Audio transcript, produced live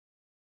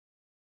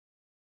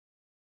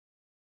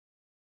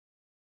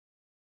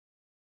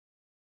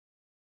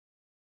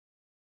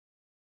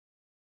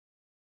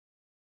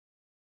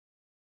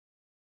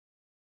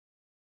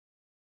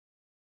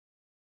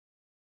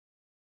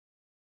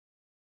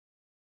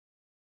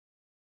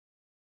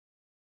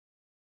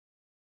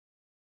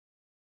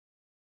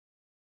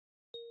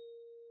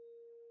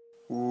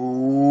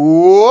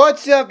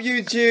What's up,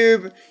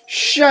 YouTube?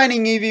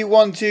 Shining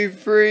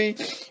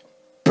Eevee123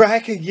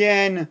 back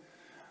again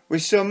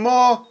with some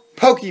more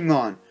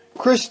Pokemon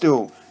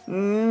Crystal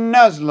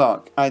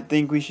Nuzlocke. I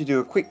think we should do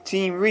a quick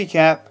team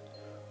recap.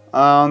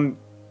 Because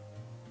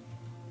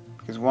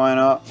why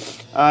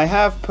not? I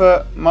have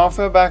put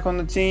Martha back on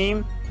the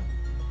team.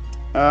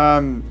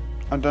 I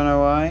don't know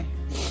why.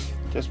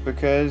 Just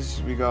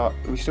because we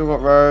still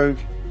got Rogue,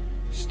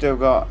 still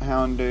got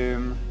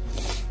Houndoom.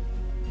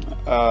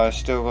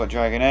 Still got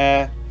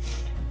Dragonair,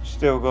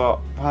 still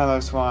got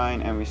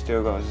Piloswine, and we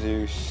still got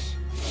Zeus.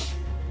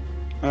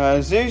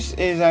 Zeus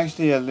is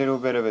actually a little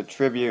bit of a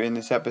tribute in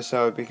this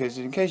episode because,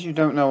 in case you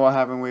don't know what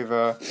happened with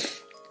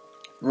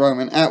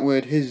Roman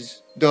Atwood,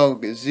 his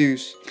dog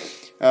Zeus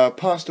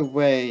passed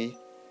away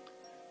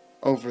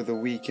over the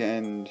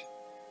weekend.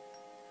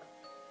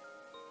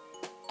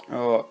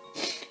 Oh,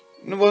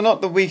 well, not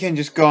the weekend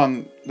just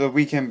gone, the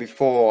weekend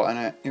before,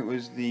 and it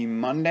was the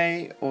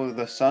Monday or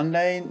the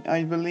Sunday,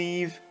 I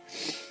believe.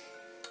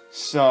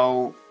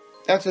 So,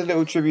 that's a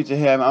little tribute to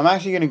him. I'm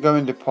actually going to go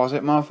and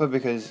deposit Martha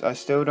because I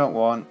still don't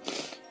want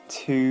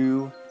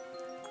 2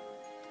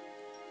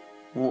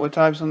 water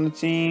types on the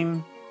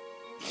team.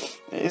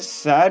 It's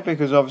sad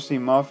because obviously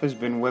Martha's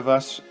been with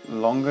us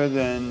longer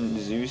than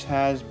Zeus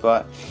has,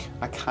 but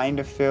I kind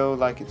of feel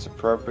like it's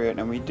appropriate,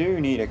 and we do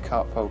need a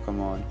cut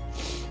Pokemon.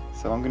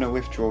 So I'm going to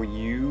withdraw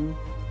you.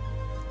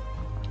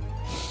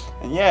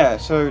 And yeah,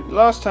 so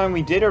last time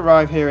we did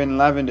arrive here in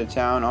Lavender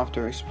Town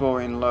after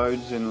exploring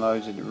loads and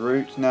loads of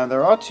routes. Now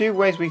there are 2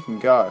 ways we can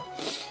go.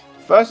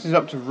 First is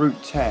up to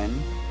Route 10,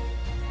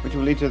 which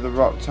will lead to the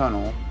Rock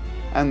Tunnel.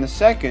 And the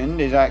second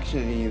is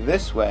actually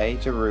this way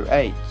to Route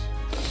 8.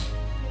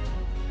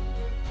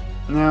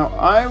 Now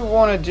I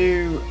want to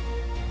do,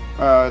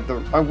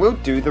 I will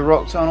do the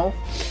Rock Tunnel,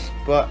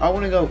 but I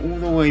want to go all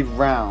the way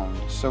round.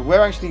 So we're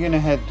actually going to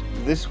head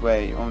this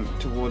way on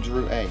towards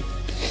Route 8.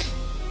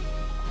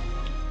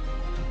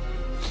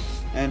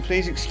 And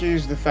please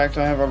excuse the fact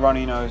I have a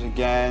runny nose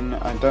again.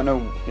 I don't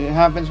know, it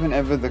happens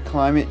whenever the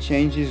climate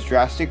changes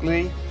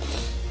drastically.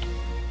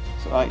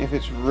 So like if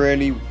it's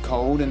really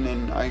cold and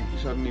then I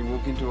suddenly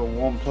walk into a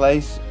warm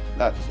place,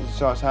 that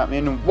starts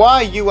happening. And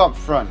why are you up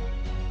front?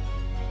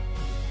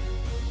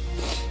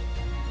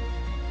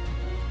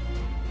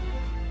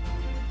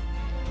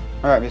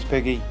 Alright, Miss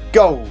Piggy,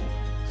 go!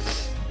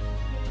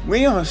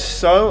 We are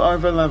so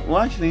over-leveled.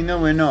 Well, actually, no,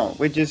 we're not.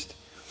 We're just...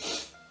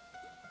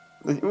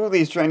 all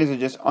these trainers are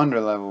just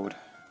under-leveled.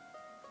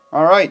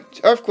 Alright,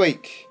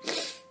 Earthquake.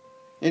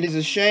 It is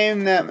a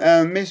shame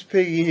that Miss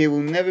Piggy here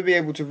will never be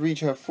able to reach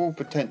her full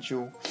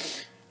potential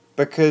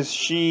because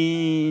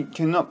she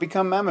cannot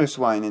become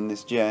Mamoswine in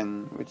this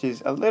gen, which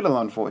is a little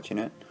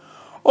unfortunate.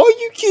 Are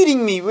you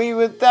kidding me? We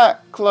were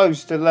that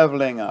close to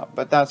leveling up,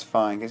 but that's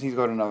fine because he's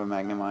got another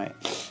Magnemite.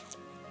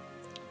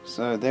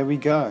 So, there we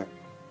go.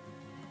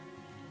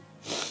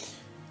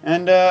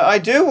 And I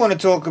do want to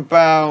talk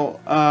about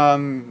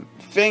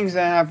things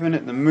that happened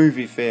at the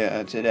movie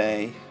theater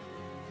today.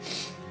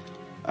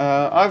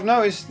 I've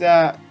noticed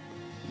that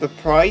the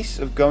price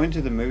of going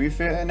to the movie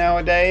theater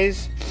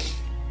nowadays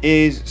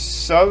is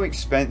so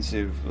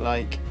expensive.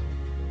 Like,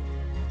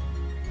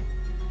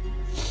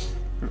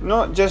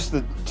 not just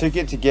the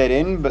ticket to get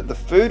in, but the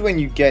food when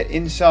you get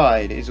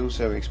inside is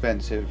also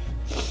expensive.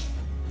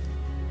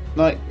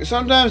 Like,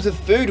 sometimes the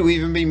food will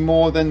even be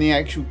more than the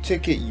actual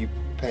ticket you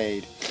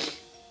paid.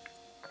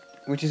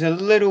 Which is a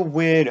little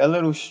weird, a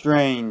little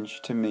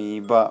strange to me,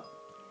 but,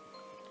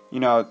 you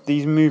know,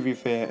 these movie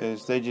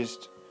theaters, they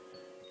just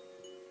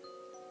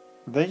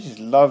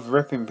love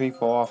ripping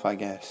people off, I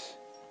guess.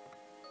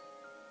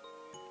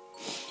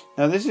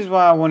 Now, this is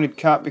why I wanted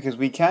cut, because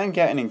we can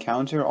get an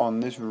encounter on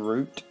this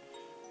route.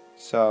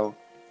 So,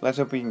 let's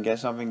hope we can get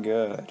something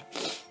good.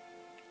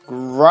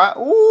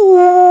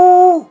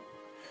 Ooh!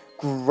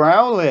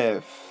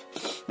 Growlithe!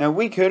 Now,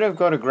 we could have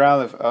got a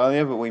Growlithe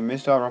earlier, but we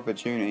missed our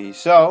opportunity.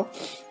 So,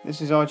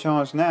 this is our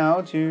chance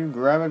now to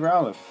grab a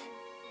Growlithe.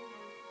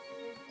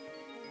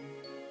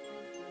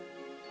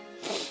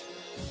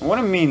 I want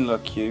a mean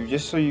look you,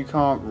 just so you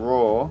can't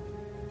roar.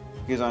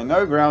 Because I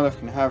know Growlithe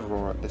can have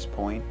roar at this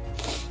point.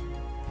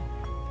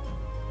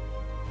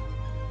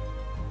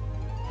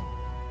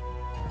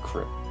 A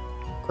crit.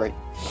 Great.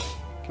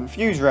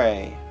 Confuse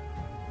Ray.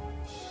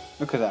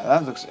 Look at that,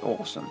 that looks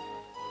awesome.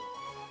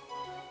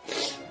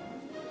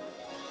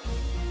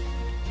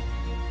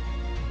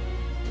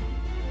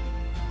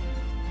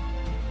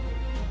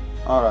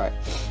 Alright,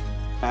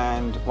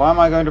 and why am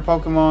I going to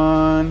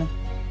Pokemon?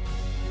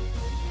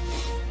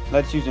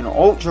 Let's use an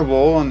Ultra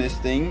Ball on this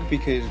thing,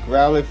 because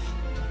Growlithe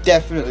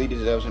definitely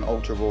deserves an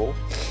Ultra Ball.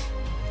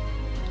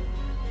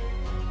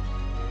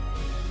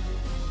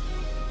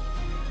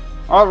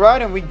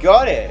 Alright, and we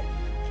got it!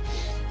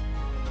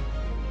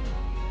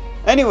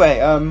 Anyway,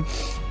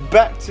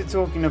 back to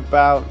talking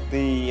about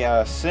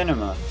the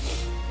cinema.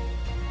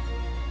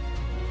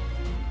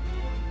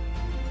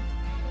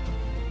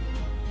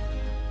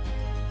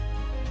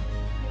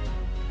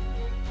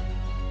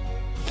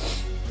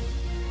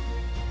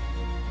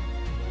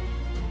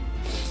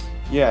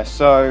 yeah,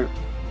 so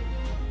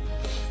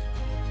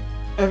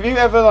have you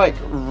ever like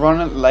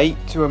run late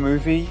to a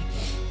movie?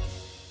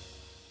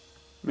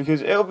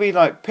 Because it'll be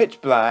like pitch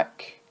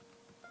black.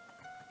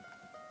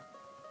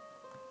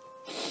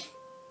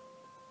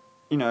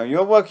 You know,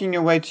 you're working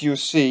your way to your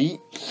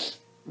seat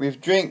with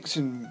drinks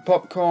and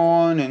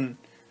popcorn, and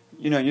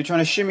you know, you're trying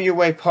to shimmy your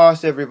way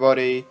past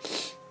everybody,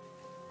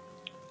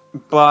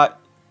 but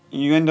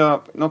you end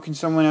up knocking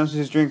someone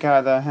else's drink out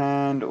of their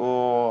hand,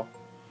 or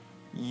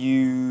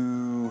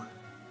you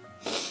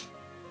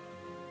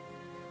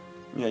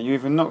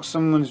either knock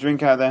someone's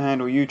drink out of their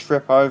hand or you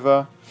trip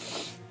over.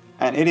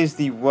 And it is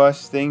the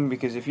worst thing,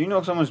 because if you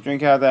knock someone's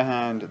drink out of their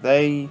hand,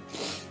 they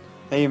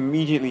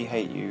immediately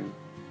hate you.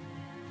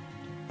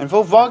 And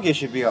Volvagia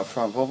should be up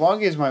front.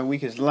 Volvagia is my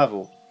weakest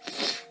level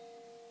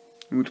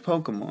with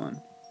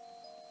Pokemon.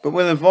 But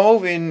we'll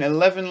evolve in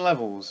 11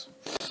 levels,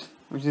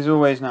 which is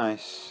always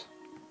nice.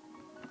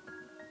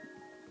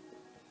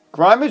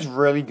 Grimer's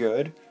really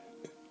good.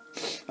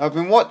 I've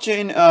been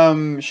watching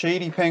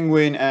Shady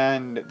Penguin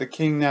and the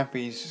King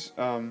Nappy's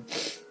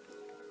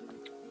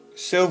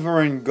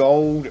Silver and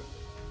Gold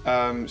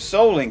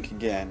Soul Link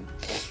again,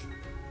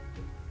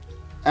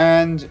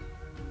 and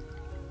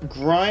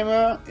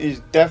Grimer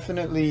is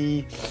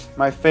definitely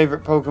my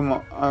favorite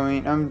Pokemon. I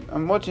mean,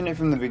 I'm watching it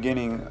from the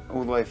beginning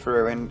all the way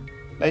through, and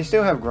they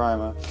still have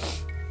Grimer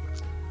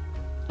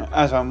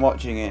as I'm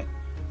watching it,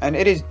 and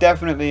it is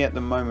definitely at the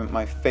moment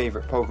my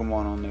favorite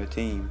Pokemon on their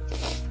team.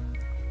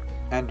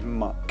 And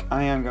Muck.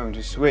 I am going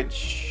to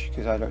switch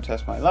because I don't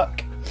test my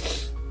luck.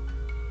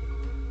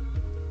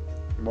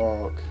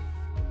 Muck.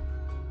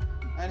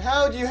 And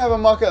how do you have a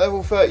Muck at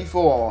level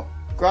 34?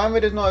 Grimer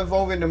does not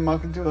evolve into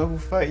Muck until level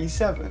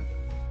 37.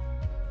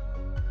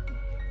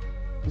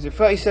 Is it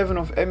 37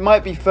 or... It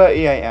might be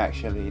 38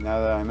 actually, now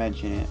that I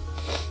mention it.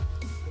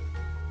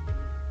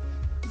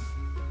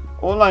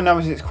 All I know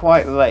is it's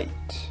quite late.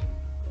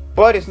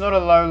 But it's not a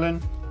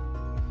Alolan.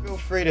 Feel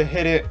free to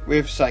hit it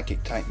with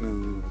Psychic type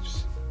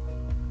moves.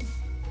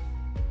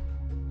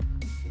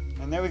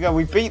 And there we go,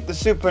 we beat the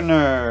Super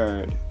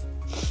Nerd.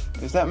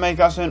 Does that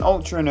make us an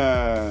Ultra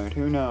Nerd?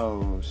 Who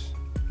knows?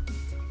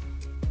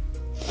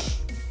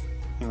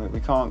 Anyway, we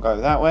can't go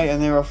that way,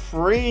 and there are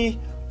 3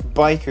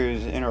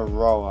 bikers in a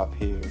row up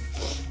here.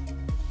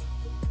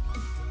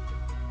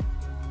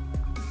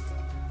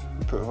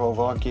 Put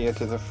Volvagia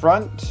to the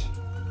front.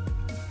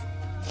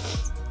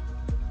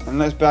 And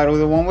let's battle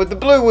the one with the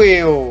blue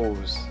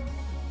wheels.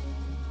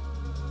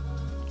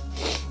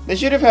 They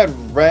should have had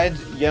red,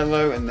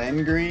 yellow, and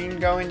then green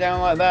going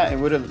down like that. It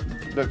would have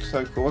looked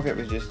so cool if it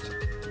was just,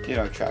 you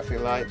know,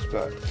 traffic lights,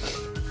 but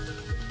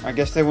I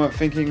guess they weren't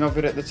thinking of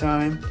it at the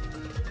time.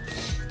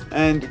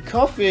 And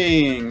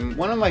Coughing,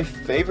 one of my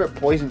favorite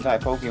poison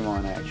type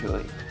Pokemon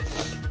actually.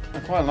 I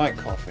quite like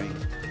Coughing.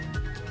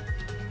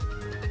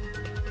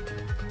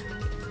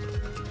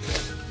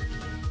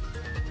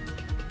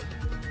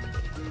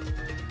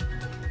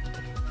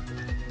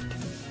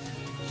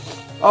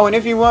 Oh, and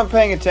if you weren't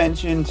paying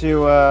attention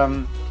to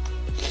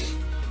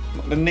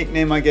the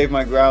nickname I gave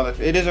my Growlithe,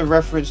 it is a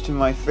reference to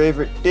my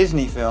favorite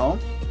Disney film,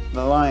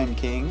 The Lion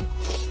King.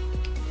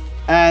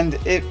 And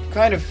it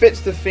kind of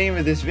fits the theme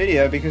of this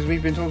video because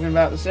we've been talking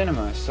about the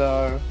cinema,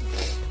 so...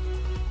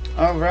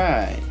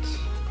 Alright.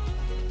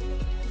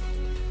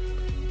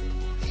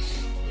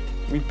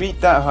 We beat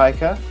that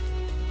hiker.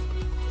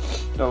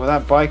 Oh,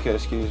 that biker,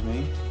 excuse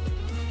me.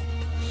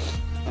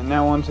 And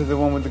now on to the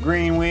one with the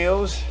green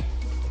wheels.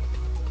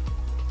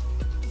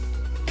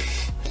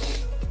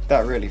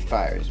 That really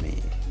fires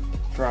me.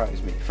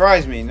 Fries me.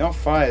 Fries me, not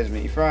fires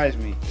me. Fries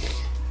me.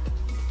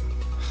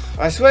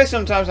 I swear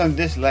sometimes I'm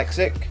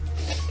dyslexic,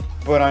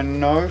 but I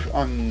know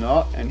I'm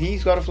not, and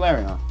he's got a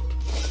Flareon.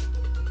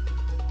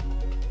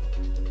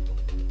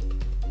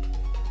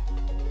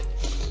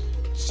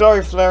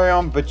 Sorry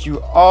Flareon, but you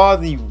are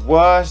the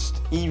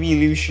worst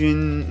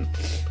evolution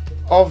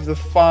of the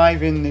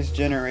 5 in this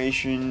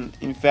generation.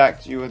 In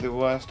fact, you are the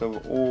worst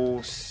of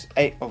all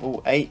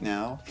 8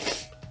 now.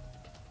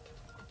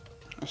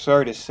 I'm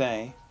sorry to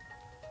say.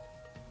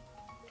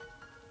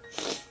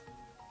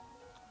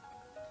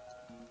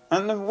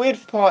 And the weird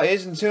part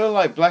is, until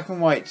like Black and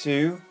White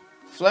 2,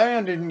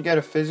 Flareon didn't get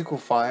a physical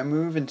fire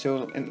move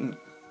until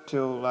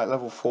like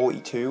level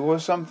 42 or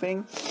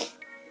something.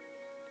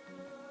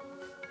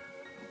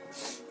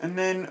 And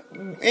then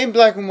in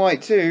Black and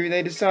White 2,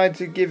 they decided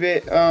to give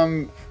it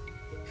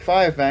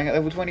Fire Fang at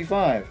level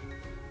 25.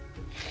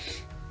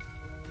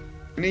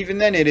 And even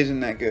then it isn't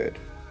that good.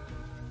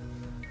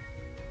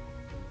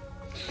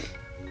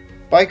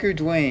 Biker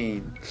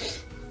Dwayne.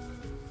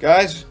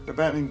 Guys, we're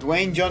battling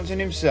Dwayne Johnson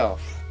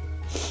himself.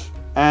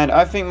 And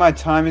I think my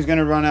time is going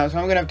to run out, so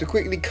I'm going to have to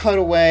quickly cut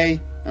away,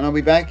 and I'll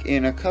be back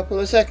in a couple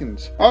of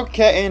seconds.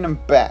 Okay, and I'm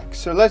back.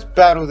 So let's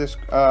battle this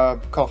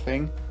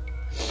Coughing.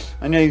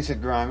 I know you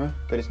said Grimer,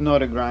 but it's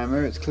not a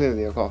Grimer, it's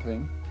clearly a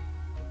Coughing.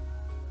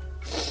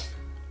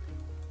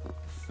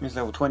 It's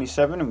level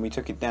 27, and we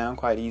took it down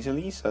quite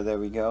easily, so there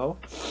we go.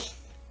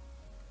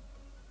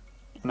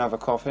 Another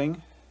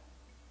Coughing.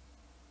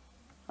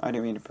 I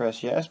didn't mean to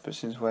press yes, but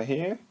since we're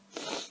here,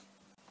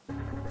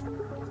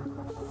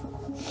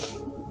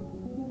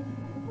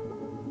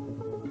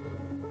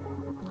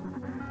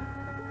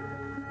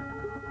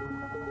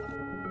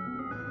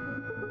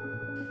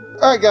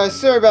 Alright guys,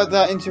 sorry about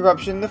that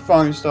interruption. The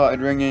phone started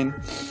ringing.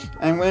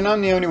 And when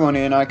I'm the only one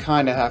in, I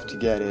kind of have to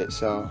get it,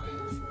 so...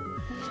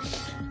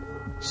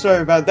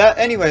 Sorry about that.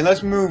 Anyway,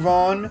 let's move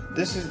on.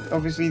 This is,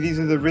 obviously, these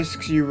are the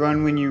risks you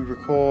run when you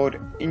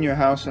record in your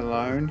house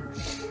alone.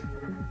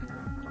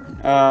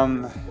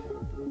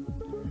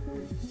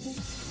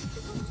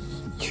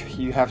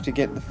 You have to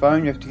get the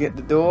phone, you have to get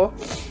the door.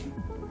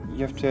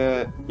 You have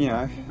to, you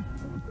know,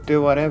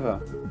 do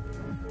whatever.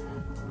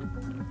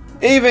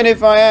 Even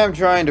if I am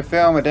trying to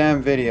film a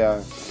damn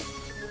video.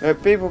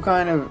 People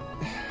kind of...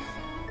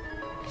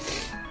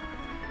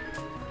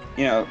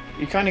 You know,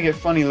 you kind of get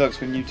funny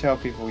looks when you tell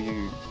people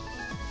you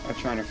are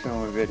trying to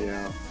film a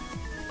video.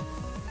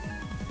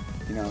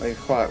 You know, it's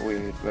quite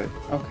weird, but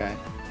okay.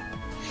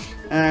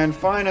 And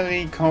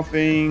finally,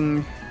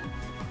 coughing.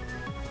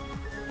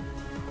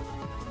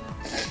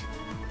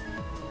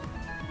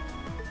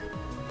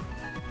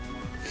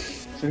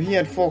 So he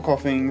had 4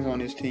 coughings on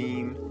his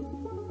team.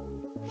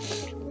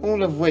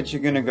 All of which are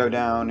going to go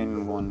down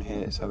in one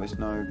hit, so it's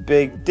no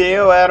big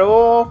deal at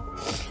all.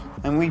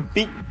 And we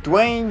beat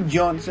Dwayne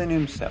Johnson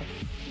himself.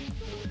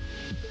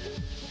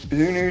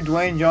 Who knew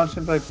Dwayne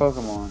Johnson played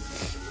Pokemon?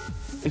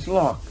 It's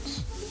locked.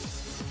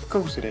 Of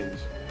course it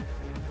is.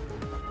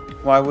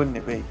 Why wouldn't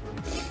it be?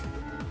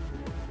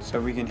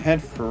 So we can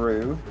head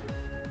through.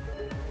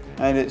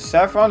 And it's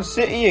Saffron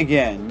City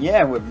again.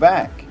 Yeah, we're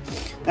back.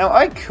 Now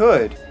I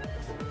could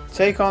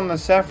take on the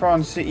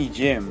Saffron City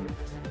gym,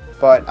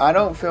 but I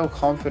don't feel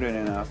confident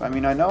enough. I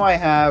mean, I know I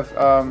have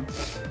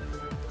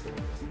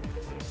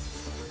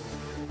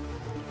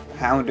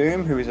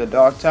Houndoom, who is a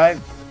dark type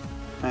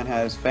and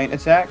has feint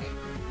attack.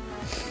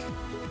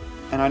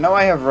 And I know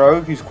I have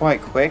Rogue, who's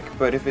quite quick,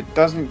 but if it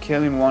doesn't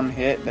kill in one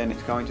hit, then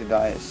it's going to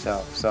die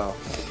itself. So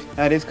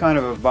that is kind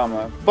of a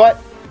bummer.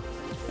 But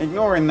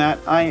ignoring that,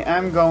 I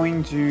am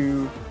going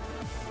to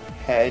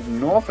head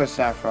north of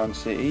Saffron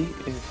City,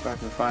 if I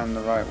can find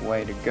the right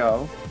way to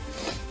go.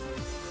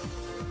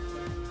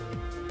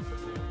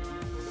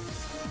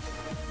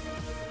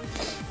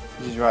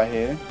 This is right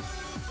here.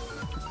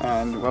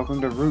 And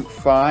welcome to Route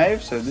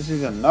 5. So this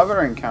is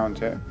another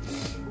encounter.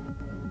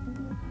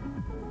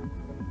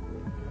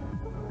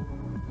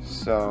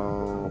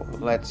 So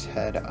let's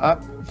head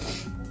up.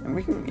 And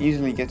we can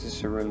easily get to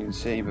Cerulean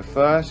City, but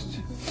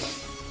first,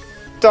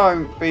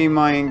 don't be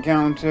my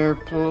encounter,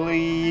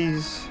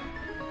 please.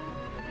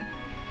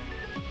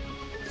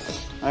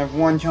 I have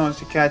one chance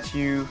to catch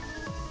you.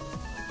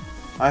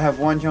 I have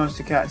one chance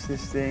to catch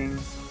this thing.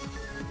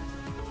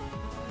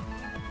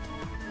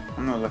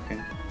 I'm not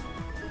looking.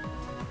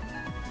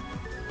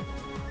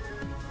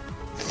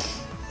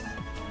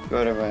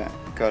 Got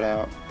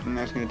out. And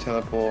that's going to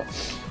teleport.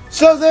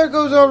 So there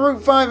goes our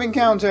Route 5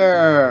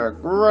 encounter!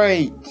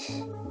 Great!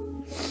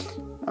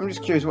 I'm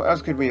just curious, what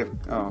else could we have...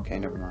 Oh, okay,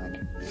 never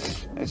mind.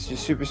 Let's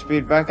just super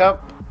speed back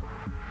up.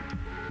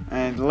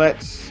 And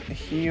let's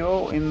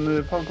heal in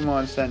the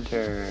Pokemon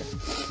Center.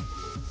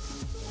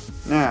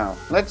 Now,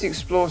 let's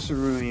explore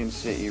Cerulean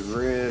City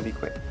really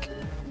quick.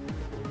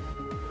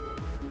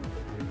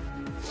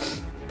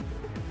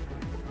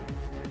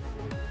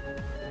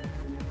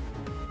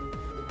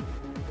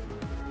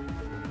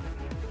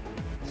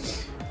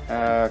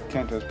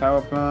 Kanto's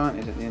power plant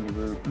is at the end of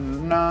Route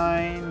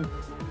 9.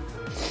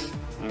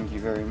 Thank you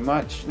very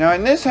much. Now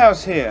in this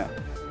house here,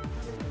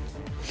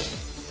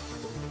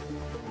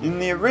 in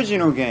the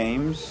original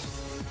games,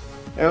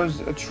 there was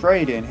a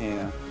trade in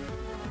here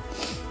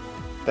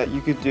that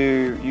you could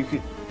do.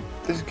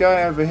 This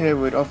guy over here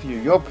would offer you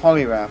your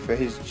Poliwrath for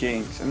his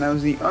Jinx, and that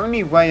was the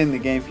only way in the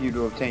game for you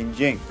to obtain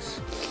Jinx.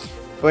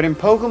 But in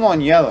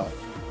Pokemon Yellow,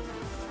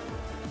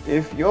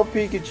 if your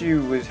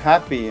Pikachu was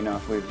happy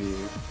enough with you,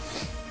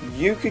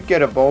 you could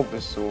get a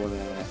Bulbasaur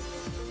there.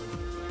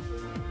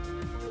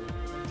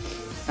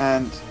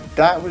 And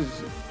that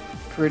was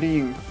pretty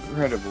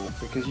incredible,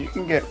 because you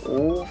can get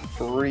all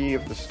 3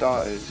 of the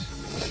starters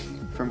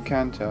from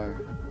Kanto.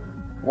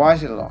 Why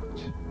is it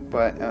locked?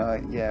 But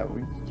yeah,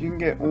 you can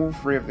get all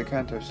 3 of the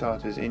Kanto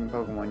starters in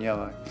Pokemon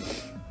Yellow.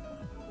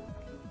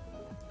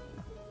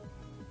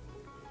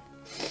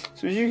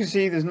 So as you can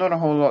see, there's not a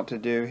whole lot to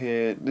do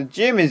here. The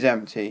gym is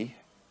empty,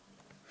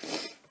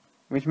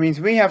 which means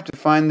we have to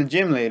find the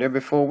gym leader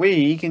before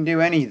we can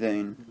do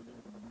anything.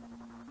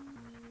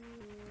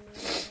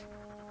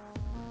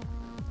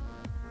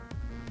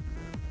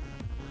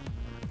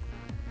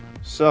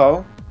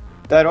 So,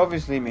 that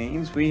obviously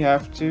means we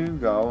have to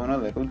go on a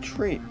little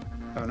trip.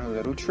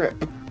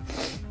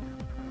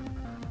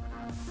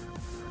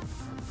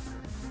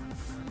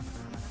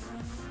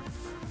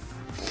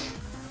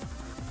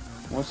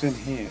 What's in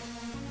here?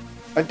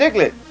 A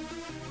Diglett!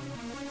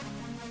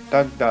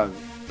 Doug.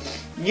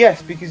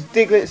 Yes, because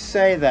Diglett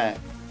say that.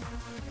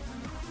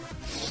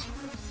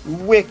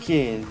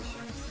 Wicked.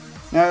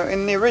 Now,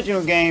 in the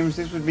original games,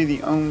 this would be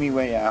the only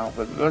way out,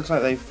 but it looks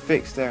like they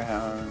fixed their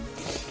home.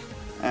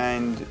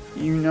 And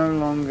you no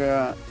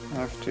longer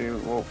have to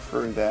walk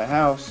through their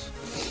house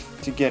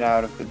to get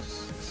out of the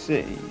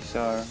city,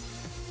 so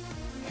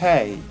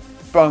hey,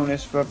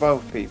 bonus for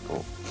both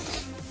people.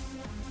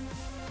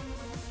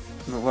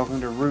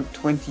 Welcome to Route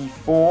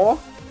 24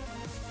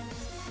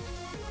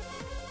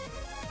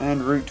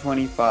 and Route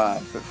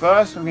 25. But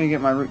first, I'm going to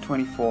get my Route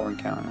 24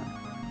 encounter.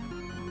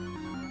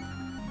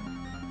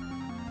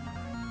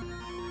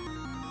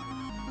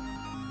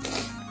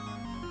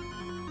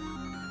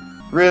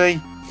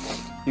 Really?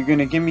 You're going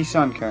to give me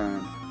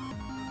Suncone?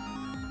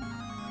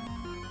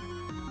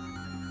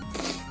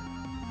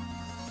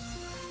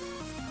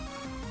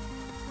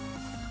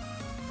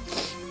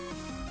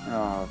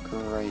 Oh,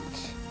 great.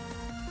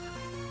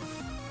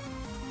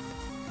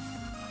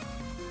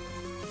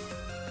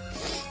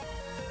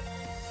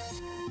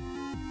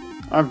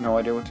 I have no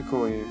idea what to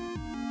call you.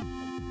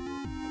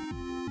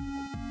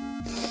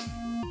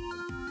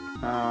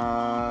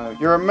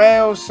 You're a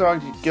male, so I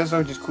guess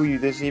I'll just call you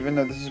this, even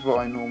though this is what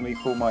I normally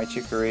call my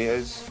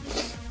chicoreas.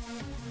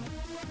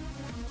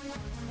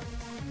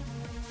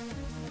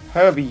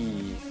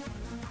 Herbie.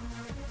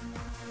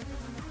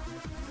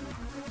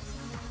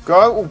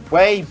 Go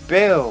away,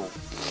 Bill.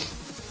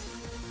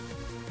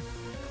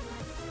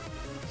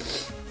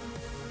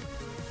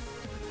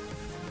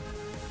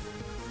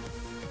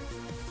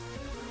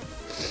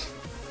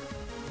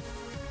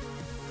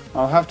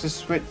 I'll have to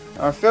switch.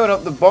 I filled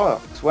up the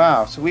box.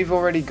 Wow, so we've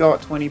already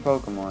got 20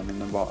 Pokemon in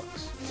the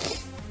box.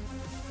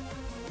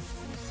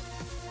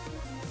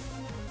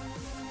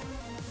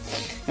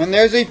 And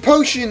there's a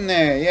potion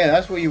there. Yeah,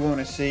 that's what you want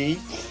to see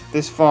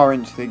this far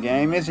into the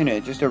game, isn't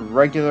it? Just a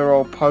regular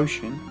old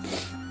potion.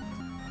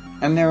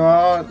 And there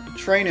are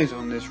trainers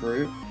on this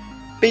route.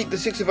 Beat the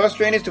 6 of us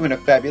trainers to win a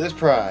fabulous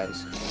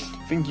prize.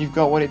 Think you've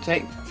got what it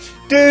takes?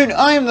 Dude,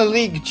 I am the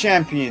league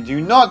champion.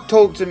 Do not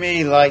talk to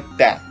me like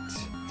that.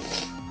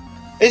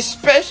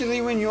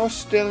 Especially when you're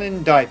still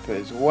in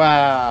diapers.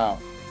 Wow.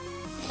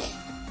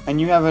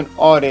 And you have an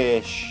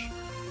Oddish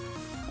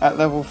at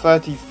level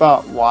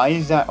 35. Why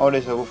is that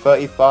Oddish level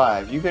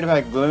 35? You could have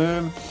had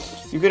Gloom,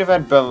 you could have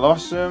had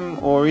Blossom,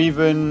 or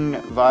even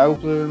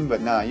Vileplume, but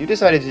nah, you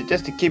decided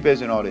just to keep it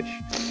as an Oddish.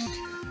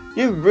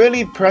 You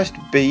really pressed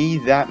B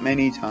that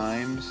many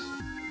times?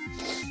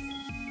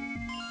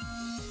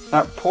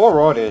 That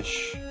poor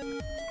Oddish.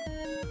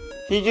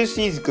 He just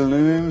sees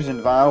Glooms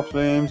and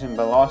Vileplumes and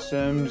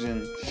Blossoms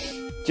and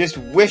just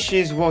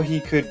wishes what he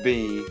could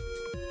be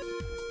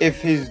if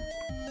his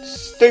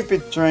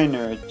stupid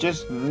trainer had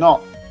just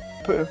not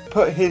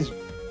put his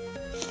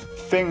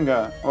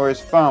finger or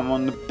his thumb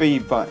on the B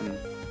button.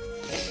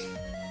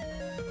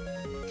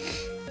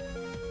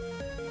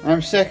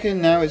 I'm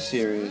second, now it's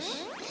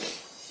serious.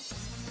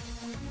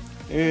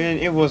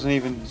 It wasn't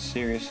even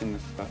serious in the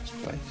first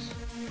place.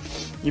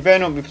 You better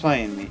not be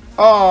playing me.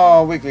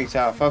 Oh,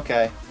 Wigglytuff,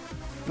 okay.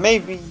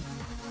 Maybe.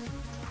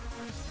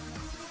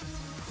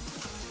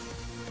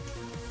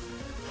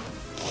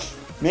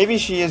 Maybe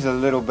she is a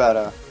little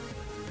better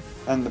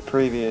than the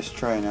previous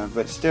trainer,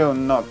 but still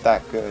not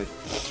that good.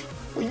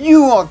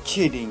 You are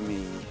kidding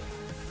me.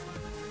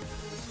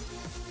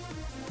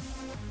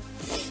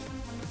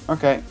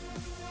 Okay.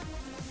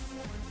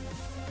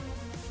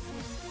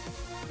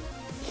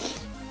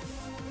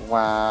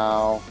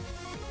 Wow.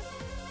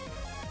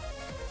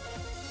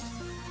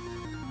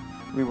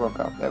 We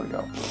woke up. There we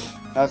go.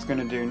 That's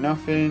gonna do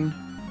nothing.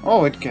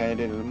 Oh, okay, it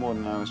did more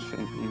than I was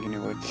thinking it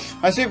would.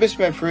 I super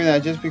sped through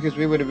that just because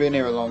we would have been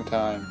here a long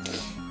time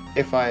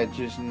if I had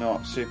just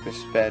not super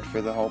sped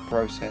for the whole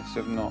process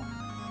of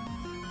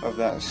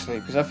that sleep.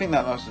 Because I think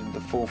that lasted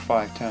the full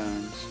 5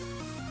 turns.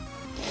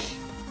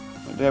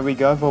 But there we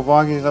go.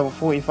 Volvagi is level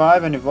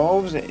 45 and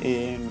evolves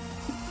in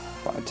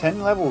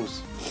 10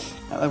 levels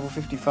at level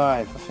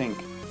 55, I think.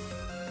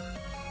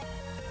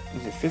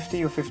 Is it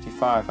 50 or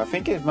 55? I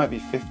think it might be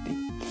 50.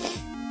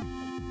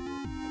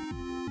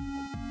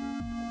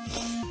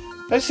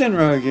 Let's send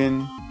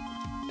Rogan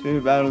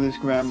to battle this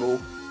Gramble.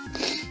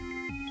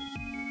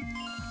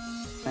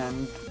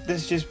 And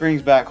this just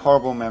brings back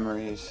horrible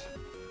memories.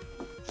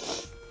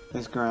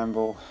 This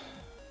Gramble.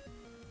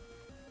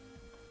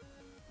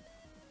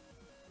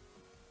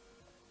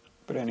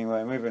 But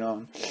anyway, moving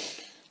on.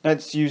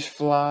 Let's use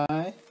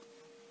Fly.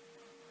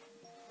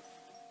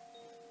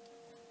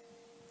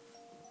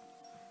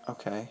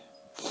 Okay.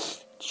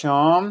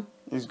 Charm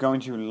is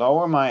going to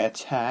lower my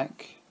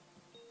attack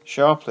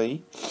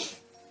sharply.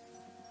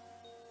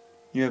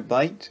 You have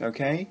Bite,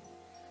 okay.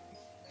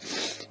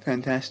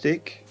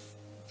 Fantastic.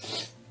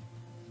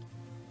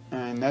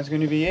 And that's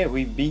going to be it.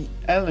 We beat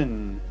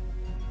Ellen.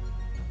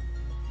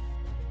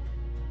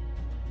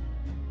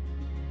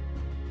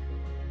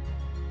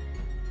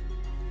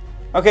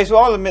 Okay, so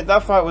I'll admit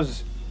that fight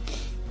was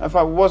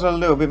a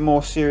little bit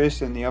more serious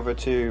than the other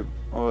two,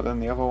 or than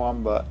the other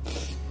one, but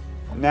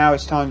now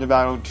it's time to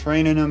battle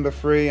trainer number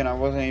 3, and I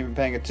wasn't even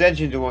paying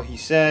attention to what he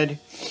said.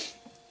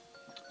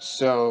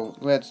 So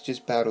let's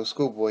just battle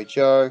Schoolboy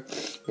Joe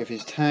with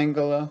his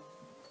Tangela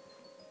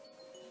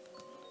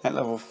at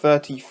level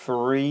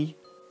 33.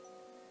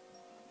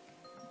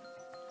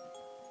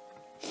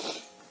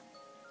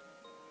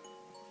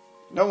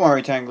 Don't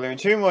worry, Tangler. In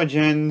 2 more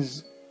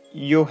gens,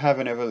 you'll have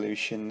an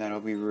evolution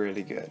that'll be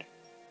really good.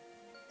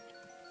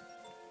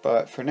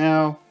 But for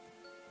now,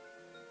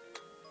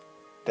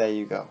 there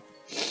you go.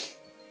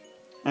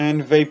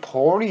 And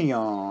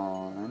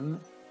Vaporeon.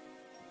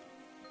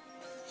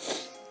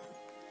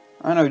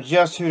 I know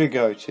just who to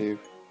go to.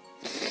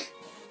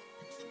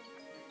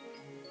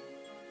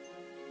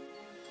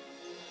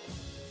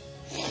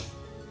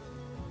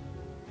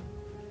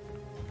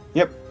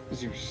 Yep,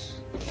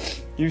 Zeus.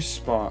 Use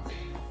Spark.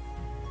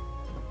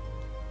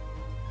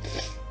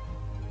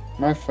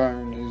 My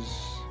phone is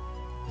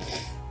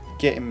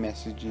getting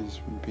messages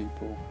from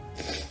people.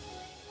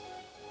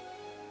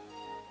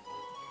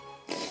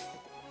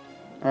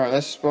 Alright,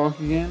 let's Spark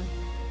again.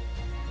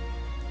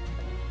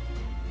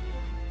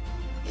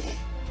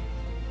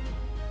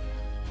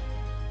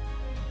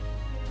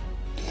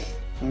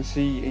 And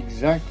see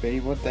exactly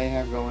what they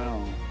have going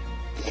on.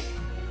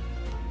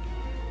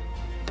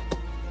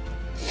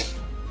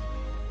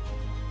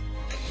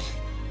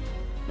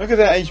 Look at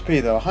that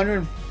HP though,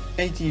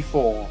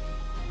 184.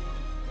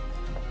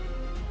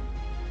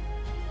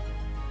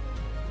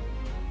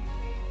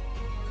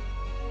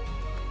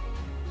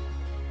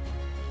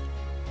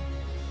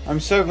 I'm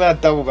so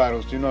glad double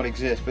battles do not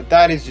exist, but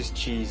that is just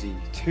cheesy.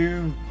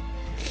 2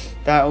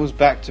 battles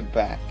back to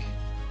back.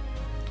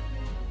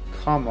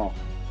 Come on.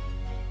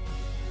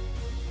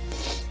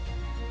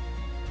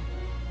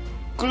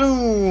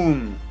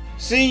 Gloom!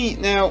 See,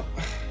 now,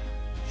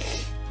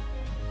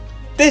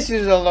 this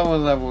is a lower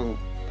level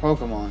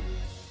Pokemon,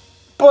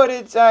 but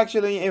it's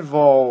actually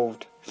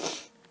evolved.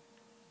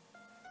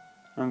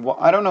 And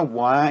I don't know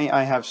why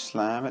I have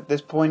Slam at this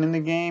point in the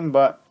game,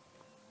 but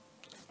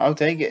I'll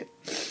take it.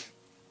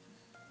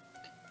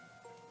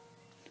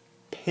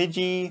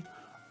 Pidgeotto.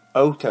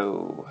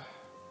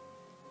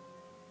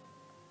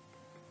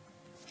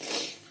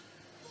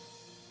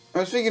 I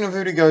was thinking of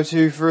who to go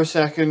to for a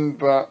second,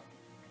 but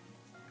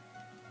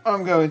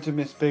I'm going to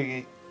Miss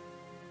Piggy.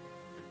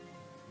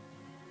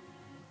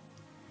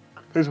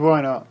 Because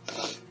why not?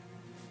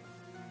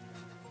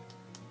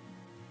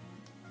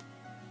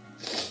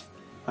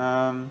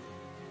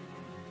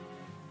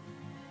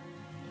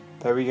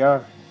 There we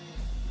go.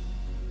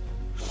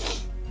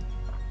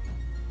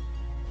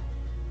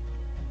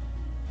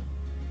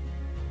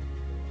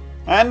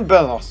 And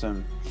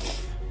Bellossom.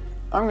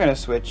 I'm gonna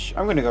switch.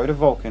 I'm gonna go to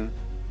Vulcan.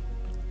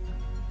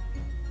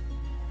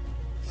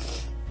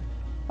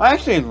 I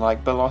actually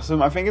like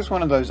Bellossom. I think it's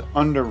one of those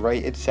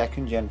underrated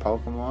 2nd gen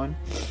Pokemon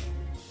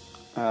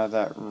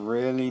that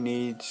really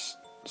needs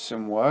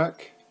some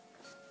work.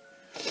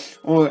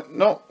 Or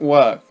not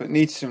work, but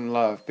needs some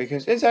love,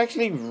 because it's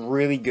actually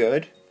really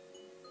good.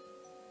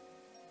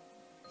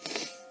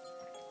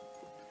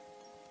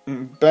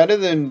 Better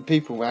than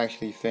people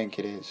actually think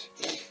it is.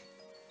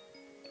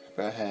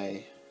 But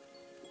hey,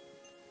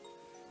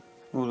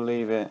 we'll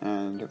leave it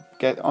and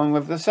get on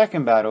with the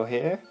second battle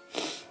here.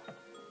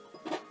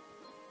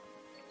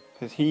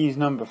 Because he's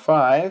number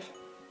 5.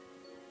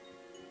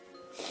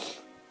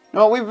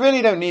 No, we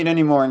really don't need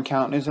any more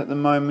encounters at the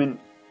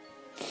moment.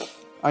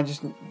 I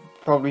just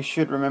probably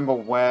should remember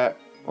where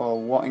or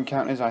what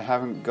encounters I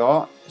haven't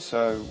got.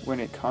 So when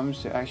it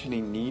comes to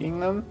actually needing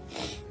them,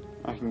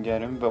 I can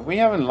get them. But we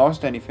haven't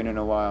lost anything in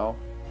a while.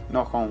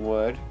 Knock on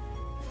wood.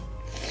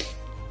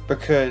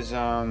 Because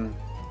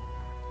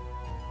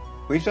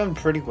we've done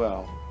pretty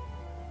well.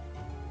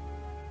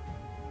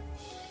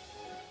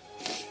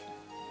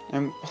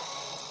 And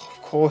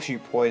of course you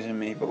poison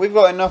me, but we've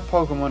got enough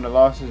Pokemon to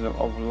last us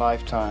of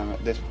lifetime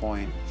at this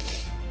point.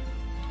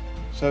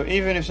 So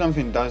even if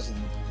something does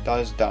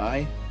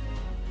die,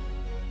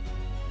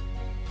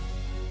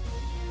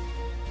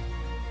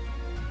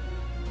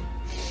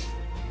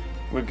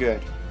 we're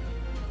good.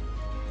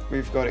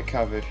 We've got it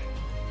covered.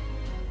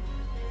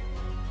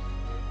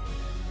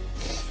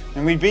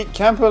 And we beat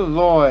Camper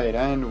Lloyd,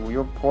 and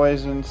you're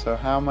poisoned, so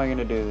how am I going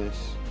to do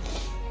this?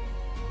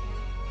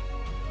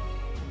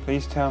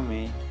 Please tell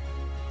me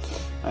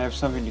I have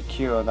something to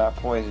cure that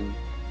poison.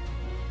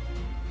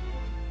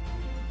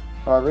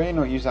 Oh, I really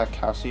not use that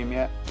calcium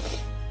yet.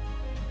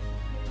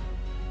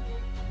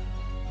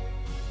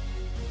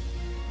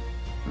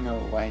 No,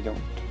 I don't.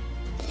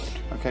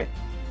 Okay.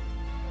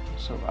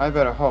 So I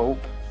better hope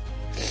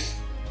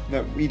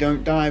that we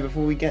don't die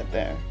before we get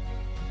there.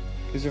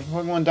 Because if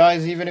Pokemon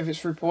dies, even if it's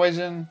through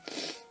poison,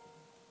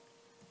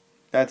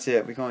 that's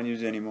it. We can't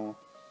use it anymore.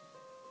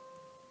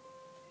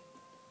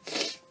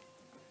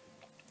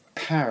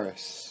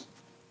 Paris.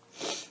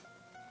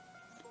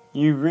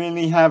 You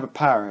really have a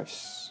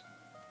Paris.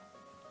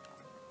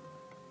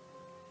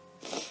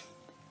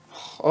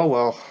 Oh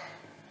well.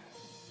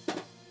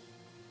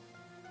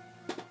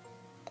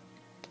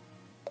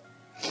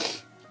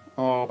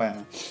 Oh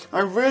man.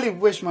 I really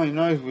wish my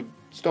nose would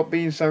stop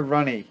being so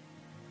runny.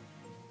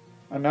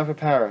 Another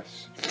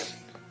Paris.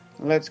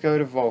 Let's go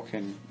to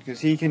Vulcan, because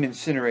he can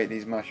incinerate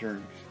these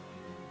mushrooms.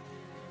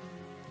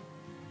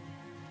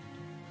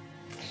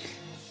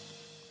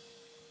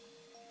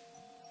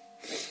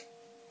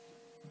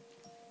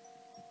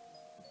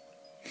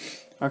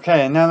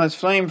 Okay, and now let's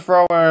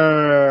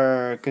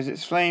flamethrower, because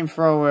it's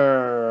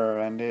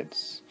flamethrower, and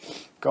it's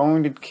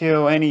going to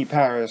kill any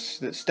Paris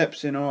that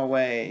steps in our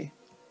way.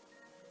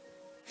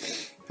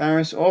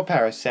 Paris or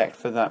Parasect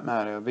for that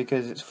matter,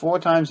 because it's 4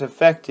 times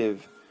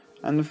effective.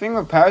 And the thing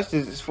with Paris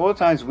is it's 4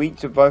 times weak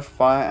to both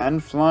fire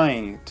and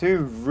flying. 2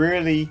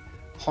 really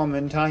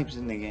common types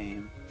in the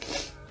game.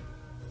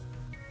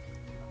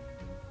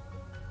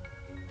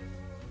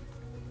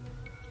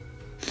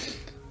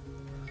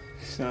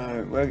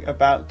 So we're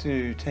about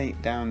to take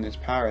down this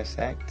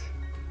Parasect.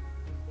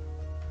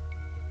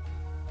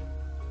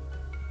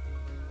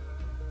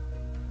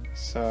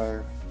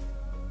 So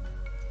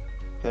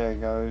there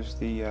goes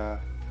the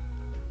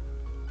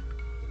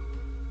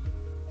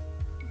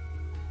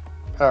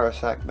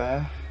Parasect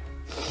there.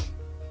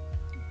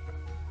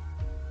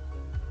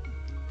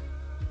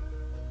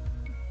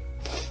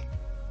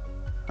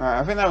 Alright,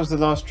 I think that was the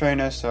last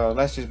trainer, so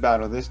let's just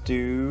battle this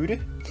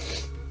dude.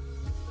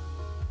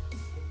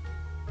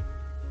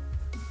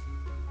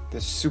 The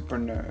Super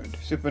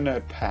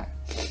Nerd Pat.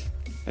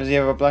 Does he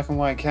have a black and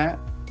white cat?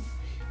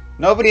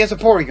 Nobody has a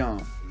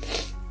Porygon.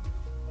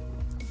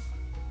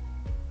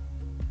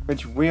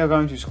 Which we are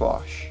going to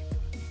squash.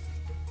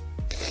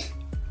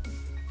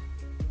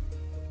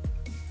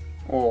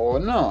 Or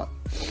not.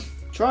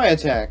 Try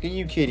attack, are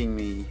you kidding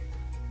me?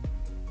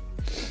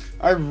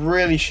 I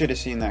really should have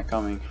seen that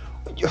coming.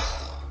 The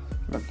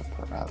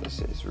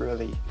paralysis,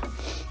 really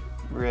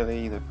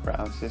the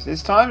paralysis.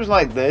 It's times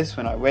like this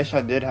when I wish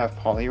I did have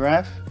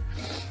Poliwrath.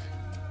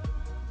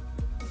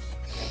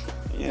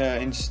 Yeah,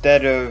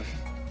 instead of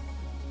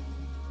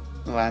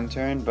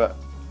Lantern, but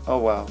oh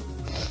well.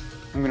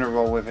 I'm gonna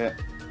roll with it.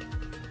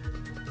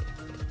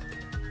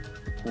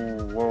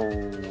 Ooh,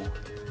 whoa.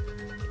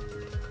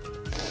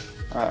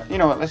 Alright, you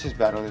know what, let's just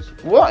battle this.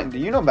 What? Do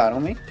you not battle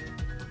me?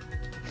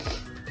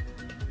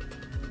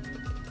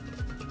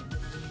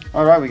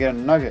 Alright, we get a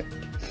nugget.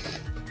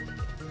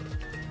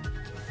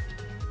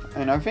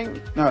 And I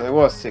think, no, there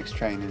was 6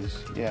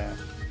 trainers, yeah.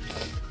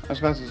 I was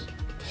about to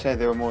say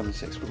there were more than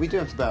 6, but we do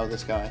have to battle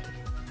this guy.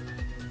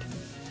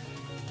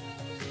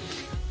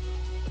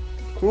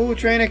 Cool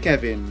trainer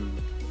Kevin.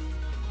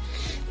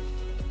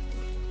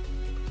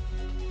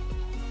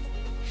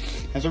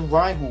 Has a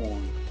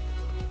Rhyhorn.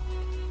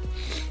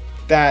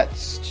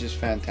 That's just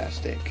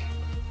fantastic.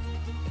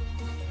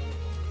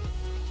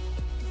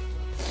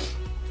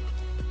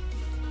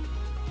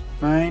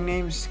 My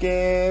name's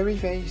Scary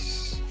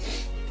Face.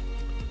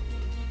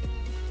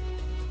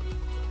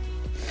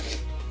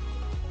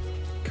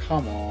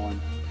 Come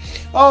on.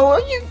 Oh, are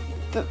you...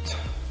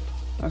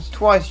 That's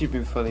twice you've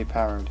been fully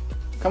powered.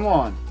 Come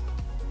on.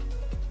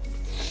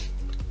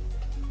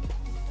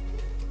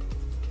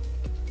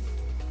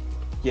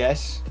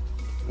 Yes.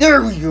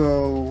 There we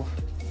go.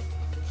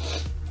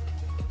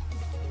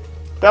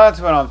 That's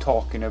what I'm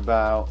talking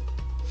about.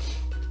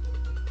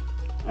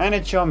 And a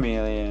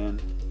Charmeleon.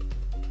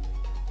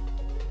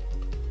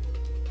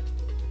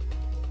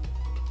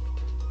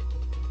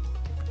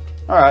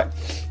 Alright,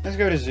 let's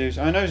go to Zeus.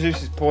 I know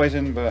Zeus is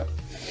poison, but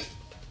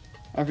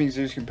I think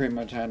Zeus can pretty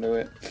much handle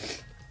it.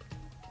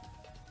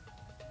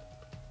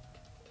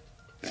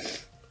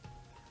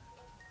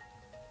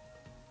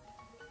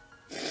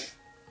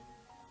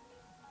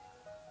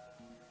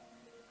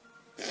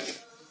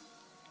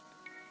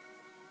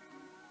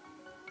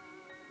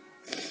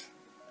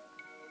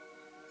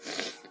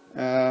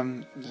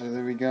 So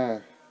there we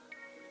go.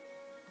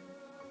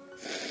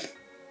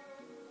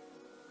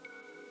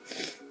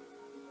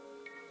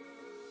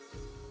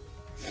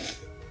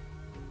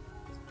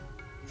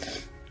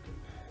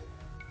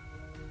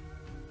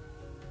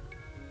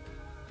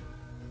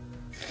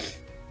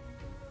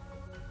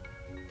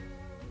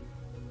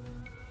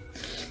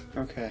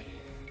 Okay.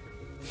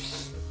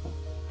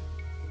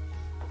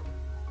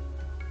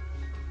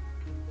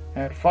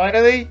 And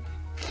finally,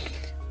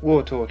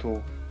 War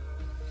Turtle.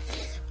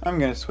 I'm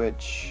gonna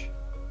switch.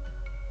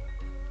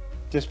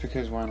 Just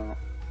because why not?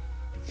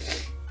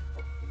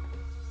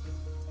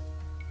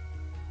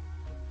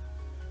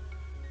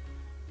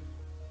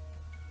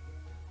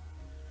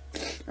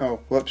 Oh,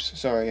 whoops.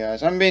 Sorry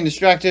guys. I'm being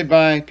distracted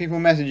by people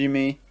messaging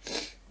me.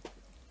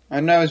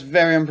 I know it's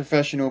very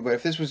unprofessional, but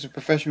if this was a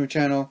professional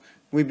channel,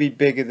 we'd be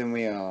bigger than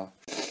we are.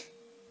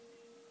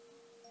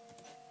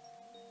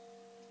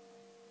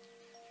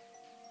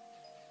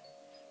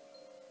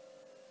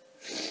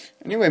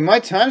 Anyway, my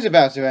time's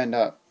about to end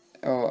up.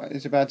 Oh,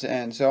 it's about to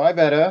end, so I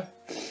better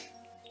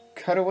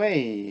cut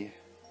away.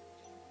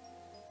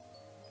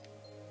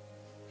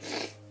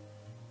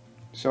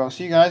 So I'll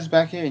see you guys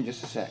back here in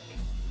just a sec.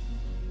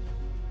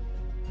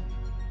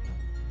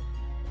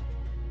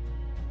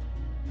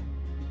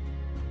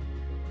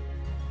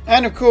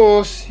 And of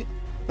course,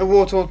 the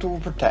War Turtle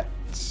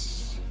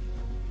protects.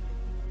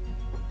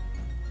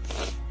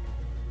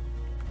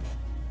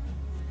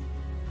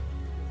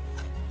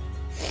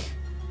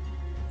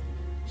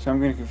 So I'm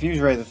going to confuse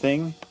Ray the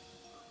thing.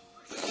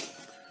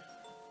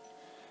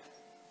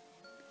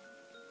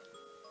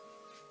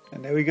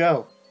 And there we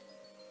go.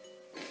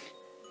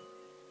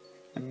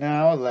 And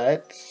now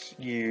let's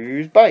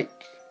use Bite.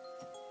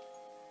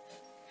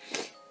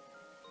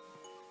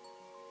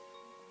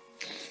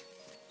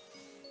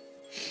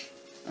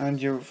 And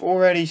you've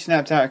already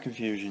snapped out of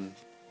confusion.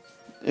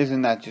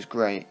 Isn't that just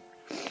great?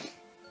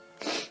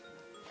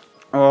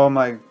 Oh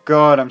my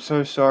god, I'm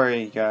so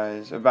sorry,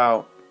 guys,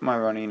 about my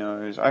runny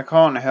nose. I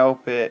can't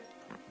help it.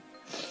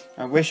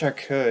 I wish I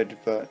could,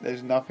 but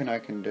there's nothing I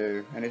can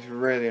do, and it's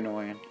really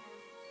annoying.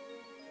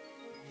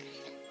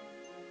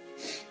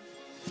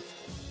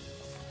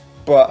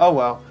 But, oh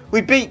well.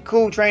 We beat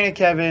Cool Trainer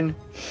Kevin.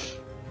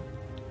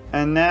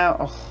 And now...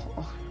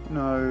 Oh,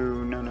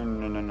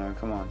 no,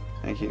 come on.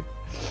 Thank you.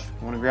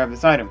 I want to grab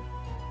this item.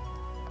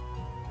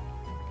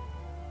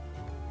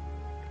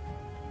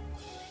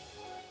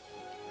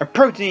 A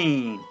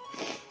protein!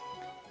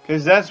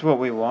 Because that's what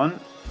we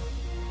want.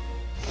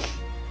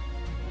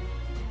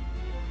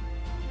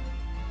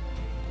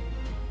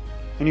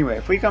 Anyway,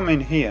 if we come in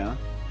here,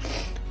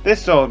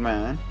 this old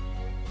man,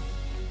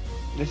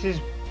 this is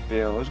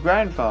Bill's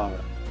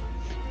grandfather.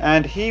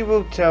 And he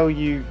will tell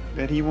you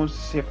that he wants to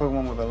see a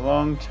Pokemon with a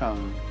long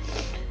tongue.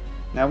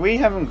 Now, we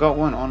haven't got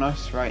one on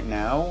us right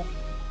now.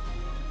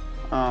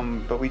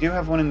 But we do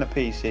have one in the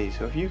PC.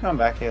 So if you come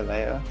back here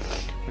later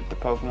with the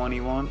Pokemon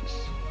he wants,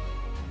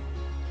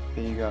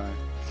 there you go.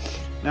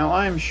 Now,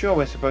 I am sure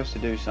we're supposed to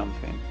do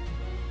something.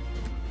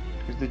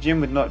 Because the gym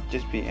would not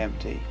just be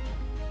empty.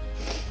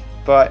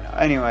 But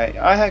anyway,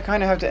 I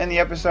kind of have to end the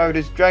episode.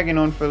 It's dragging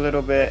on for a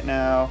little bit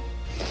now.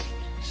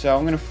 So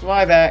I'm going to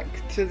fly back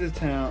to the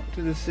town,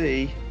 to the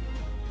city.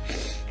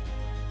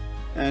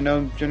 And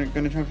I'm going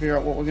to try and figure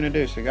out what we're going to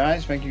do. So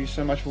guys, thank you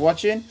so much for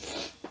watching.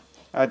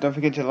 Don't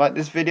forget to like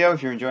this video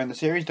if you're enjoying the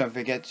series. Don't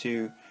forget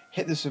to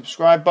hit the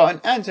subscribe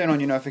button and turn on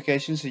your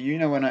notifications so you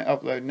know when I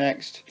upload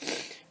next.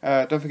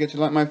 Don't forget to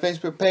like my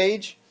Facebook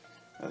page.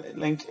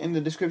 Linked in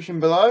the description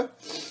below.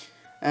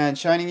 And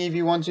Shining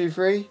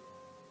Eevee123.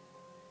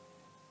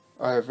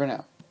 Over and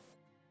out.